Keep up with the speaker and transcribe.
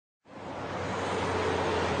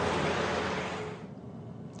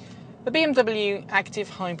The BMW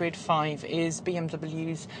ActiveHybrid 5 is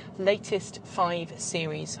BMW's latest 5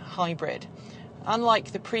 Series hybrid.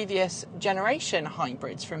 Unlike the previous generation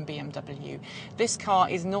hybrids from BMW, this car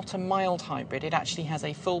is not a mild hybrid. It actually has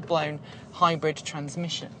a full-blown hybrid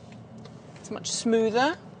transmission. It's much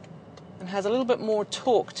smoother and has a little bit more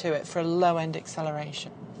torque to it for a low-end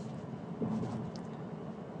acceleration.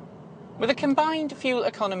 With a combined fuel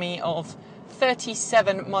economy of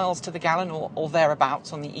 37 miles to the gallon or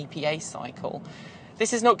thereabouts on the EPA cycle,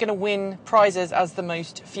 this is not going to win prizes as the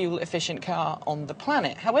most fuel-efficient car on the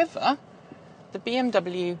planet. However, the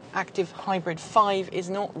BMW ActiveHybrid 5 is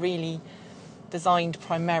not really designed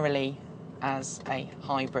primarily as a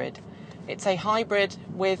hybrid. It's a hybrid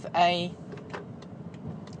with a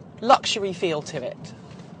luxury feel to it.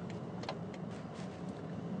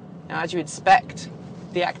 Now, as you would expect,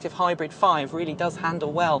 the ActiveHybrid 5 really does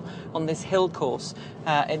handle well on this hill course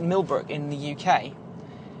in Millbrook in the UK.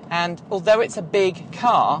 And although it's a big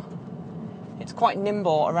car, it's quite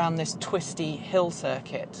nimble around this twisty hill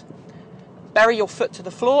circuit. Bury your foot to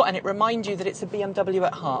the floor and it reminds you that it's a BMW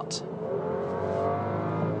at heart.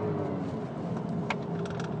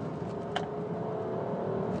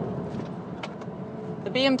 The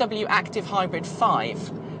BMW ActiveHybrid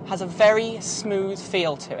 5 has a very smooth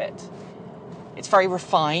feel to it. It's very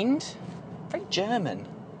refined, very German.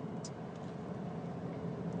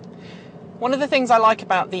 One of the things I like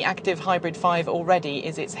about the ActiveHybrid 5 already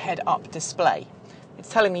is its head-up display. It's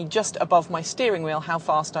telling me just above my steering wheel how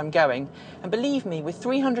fast I'm going. And believe me, with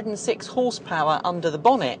 306 horsepower under the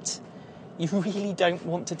bonnet, you really don't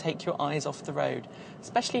want to take your eyes off the road,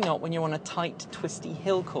 especially not when you're on a tight, twisty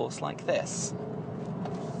hill course like this.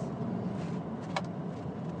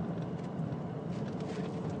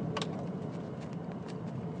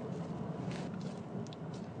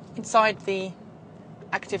 Inside the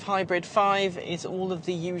ActiveHybrid 5 is all of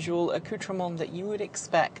the usual accoutrement that you would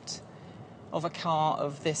expect of a car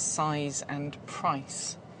of this size and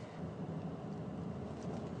price.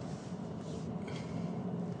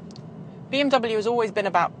 BMW has always been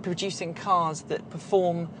about producing cars that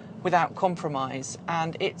perform without compromise,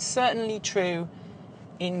 and it's certainly true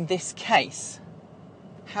in this case.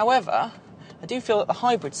 However, I do feel that the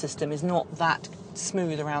hybrid system is not that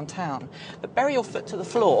smooth around town. But bury your foot to the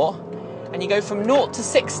floor and you go from 0 to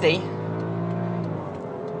 60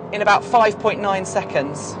 in about 5.9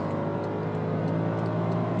 seconds.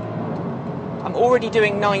 I'm already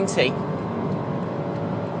doing 90.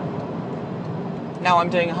 Now I'm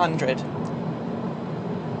doing 100.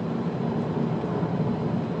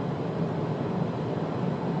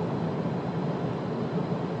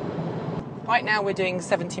 Right now we're doing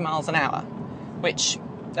 70 miles an hour, which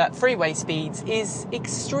at freeway speeds is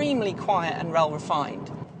extremely quiet and well refined.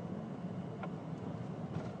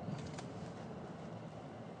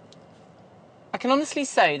 I can honestly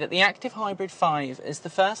say that the ActiveHybrid 5 is the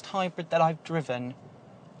first hybrid that I've driven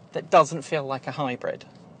that doesn't feel like a hybrid.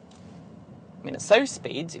 I mean, at slow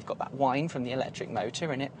speeds, you've got that whine from the electric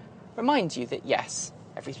motor, and it reminds you that yes,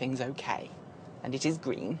 everything's okay, and it is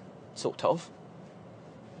green, sort of.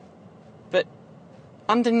 But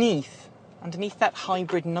underneath that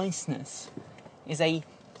hybrid niceness is a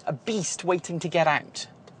beast waiting to get out.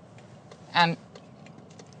 And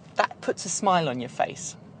that puts a smile on your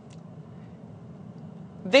face.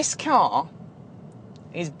 This car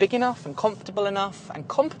is big enough and comfortable enough and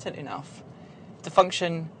competent enough to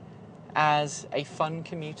function as a fun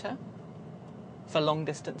commuter for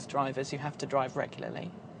long-distance drivers who have to drive regularly.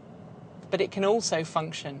 But it can also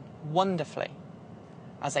function wonderfully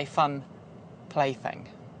as a fun plaything.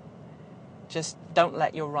 Just don't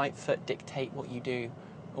let your right foot dictate what you do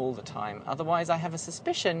all the time. Otherwise, I have a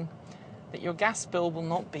suspicion that your gas bill will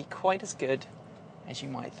not be quite as good as you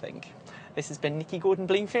might think. This has been Nikki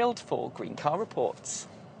Gordon-Bloomfield for Green Car Reports.